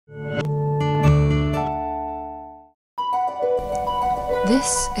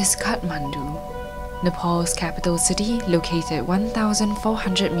This is Kathmandu, Nepal's capital city located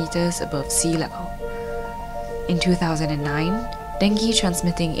 1,400 meters above sea level. In 2009,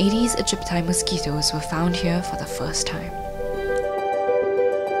 dengue-transmitting Aedes aegypti mosquitoes were found here for the first time.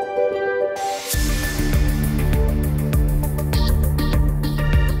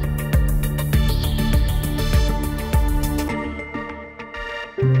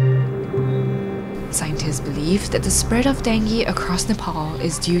 Scientists believe that the spread of dengue across Nepal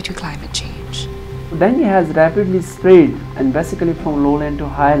is due to climate change. Dengue has rapidly spread and basically from lowland to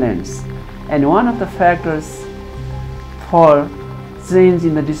highlands, and one of the factors for change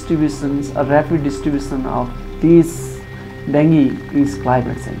in the distributions, a rapid distribution of these dengue is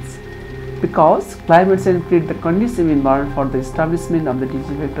climate change. Because climate change creates the conducive environment for the establishment of the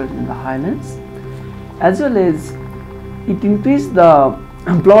disease vectors in the highlands, as well as it increased the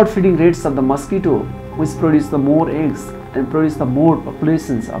blood feeding rates of the mosquito, which produce the more eggs and produce the more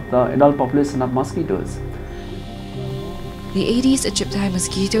populations of the adult population of mosquitoes. The Aedes aegypti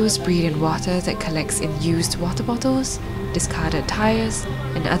mosquitoes breed in water that collects in used water bottles, discarded tires,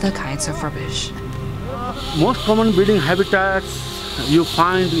 and other kinds of rubbish. Most common breeding habitats you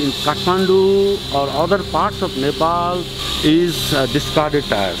find in Kathmandu or other parts of Nepal is discarded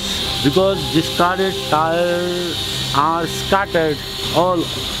tires, because discarded tires are scattered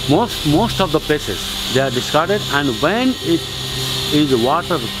most of the places. They are discarded, and when it is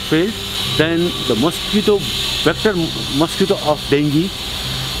water filled, then the vector mosquito of dengue,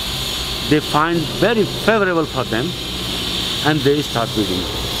 they find very favorable for them and they start breeding.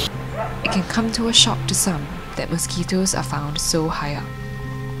 It can come to a shock to some that mosquitoes are found so high up.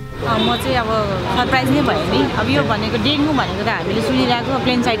 म चाहिँ अब surprise नै भयो नि अब यो भनेको dengue भनेको त हामीले सुनिरहेको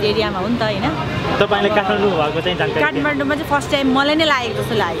प्लेन साइड एरियामा हो नि त हैन तपाईले काठमाडौँ भएको चाहिँ जानकारी काठमाडौँमा चाहिँ फर्स्ट टाइम मलाई नै लागेको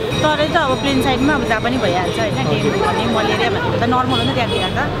जस्तो लाग्यो तरै त अब प्लेन साइडमा अब जहाँ पनि भइहाल्छ हैन डेङ्गु भने मलेरिया भनेको त नर्मल हो नि त्यहाँतिर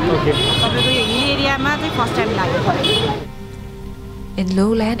त ओके तपाईको यो हिल एरियामा चाहिँ फर्स्ट टाइम लाग्यो In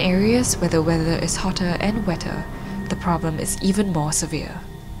lowland areas where the weather is hotter and wetter, the problem is even more severe.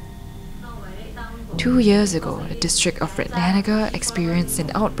 2 years ago, the district of Ratnanagar experienced an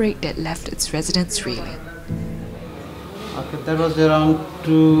outbreak that left its residents reeling. Okay, that was around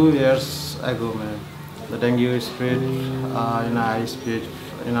 2 years ago, man. The dengue spread in a high speed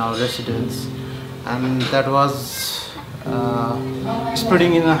in our residents, and that was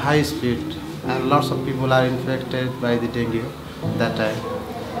spreading in a high speed, and lots of people are infected by the dengue that time.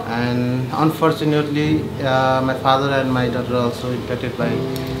 And unfortunately, my father and my daughter also infected by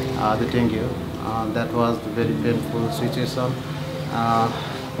the dengue. That was a very painful situation.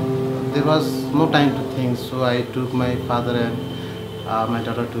 There was no time to think, so I took my father and my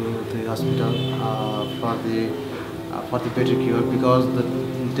daughter to the hospital for the better cure, because the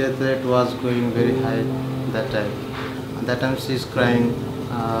death rate was going very high that time. And that time she is crying.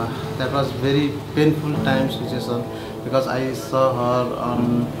 That was very painful time situation, because I saw her on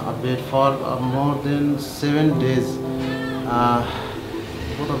a bed for more than 7 days.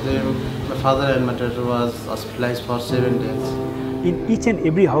 Both of them, my father and my daughter, was hospitalized for 7 days. In each and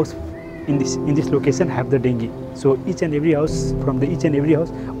every house in this location have the dengue. So each and every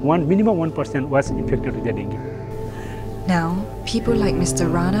house, minimum 1% was infected with the dengue. Now, people like Mr.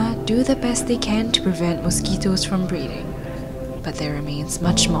 Rana do the best they can to prevent mosquitoes from breeding, but there remains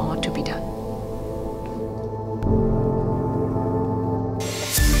much more to be done.